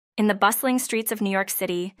In the bustling streets of New York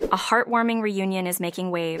City, a heartwarming reunion is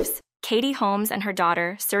making waves. Katie Holmes and her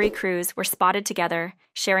daughter, Suri Cruise, were spotted together,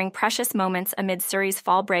 sharing precious moments amid Suri's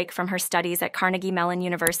fall break from her studies at Carnegie Mellon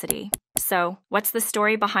University. So, what's the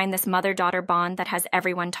story behind this mother-daughter bond that has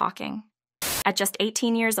everyone talking? At just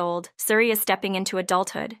 18 years old, Suri is stepping into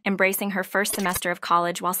adulthood, embracing her first semester of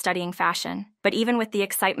college while studying fashion. But even with the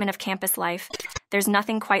excitement of campus life, there's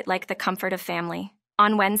nothing quite like the comfort of family.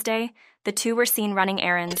 On Wednesday, the two were seen running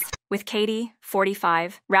errands, with Katie,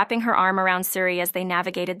 45, wrapping her arm around Suri as they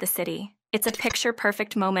navigated the city. It's a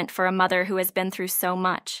picture-perfect moment for a mother who has been through so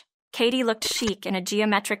much. Katie looked chic in a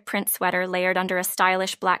geometric print sweater layered under a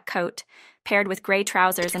stylish black coat, paired with gray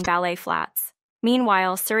trousers and ballet flats.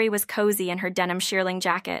 Meanwhile, Suri was cozy in her denim shearling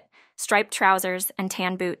jacket, striped trousers, and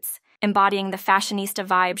tan boots, embodying the fashionista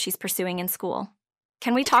vibe she's pursuing in school.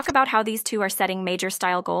 Can we talk about how these two are setting major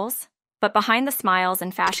style goals? But behind the smiles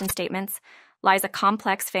and fashion statements lies a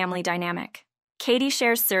complex family dynamic. Katie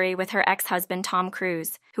shares Suri with her ex-husband Tom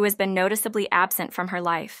Cruise, who has been noticeably absent from her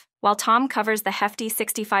life. While Tom covers the hefty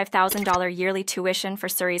 $65,000 yearly tuition for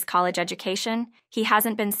Suri's college education, he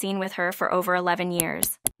hasn't been seen with her for over 11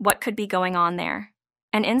 years. What could be going on there?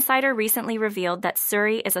 An insider recently revealed that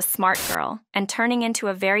Suri is a smart girl and turning into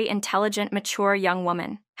a very intelligent, mature young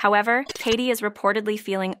woman. However, Katie is reportedly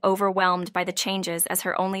feeling overwhelmed by the changes as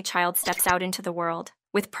her only child steps out into the world.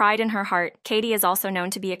 With pride in her heart, Katie is also known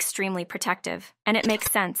to be extremely protective, and it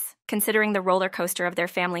makes sense, considering the roller coaster of their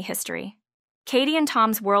family history. Katie and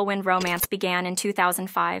Tom's whirlwind romance began in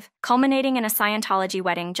 2005, culminating in a Scientology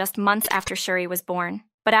wedding just months after Suri was born.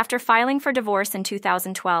 But after filing for divorce in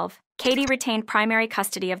 2012, Katie retained primary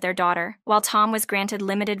custody of their daughter, while Tom was granted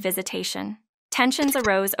limited visitation. Tensions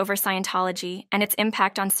arose over Scientology and its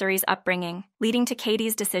impact on Suri's upbringing, leading to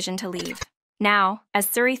Katie's decision to leave. Now, as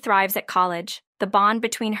Suri thrives at college, the bond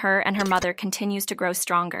between her and her mother continues to grow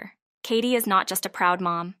stronger. Katie is not just a proud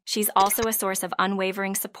mom, she's also a source of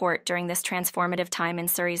unwavering support during this transformative time in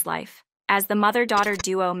Suri's life. As the mother-daughter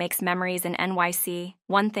duo makes memories in NYC,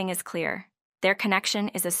 one thing is clear: their connection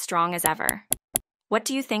is as strong as ever. What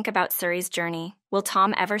do you think about Suri's journey? Will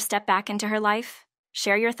Tom ever step back into her life?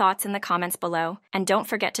 Share your thoughts in the comments below, and don't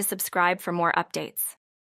forget to subscribe for more updates.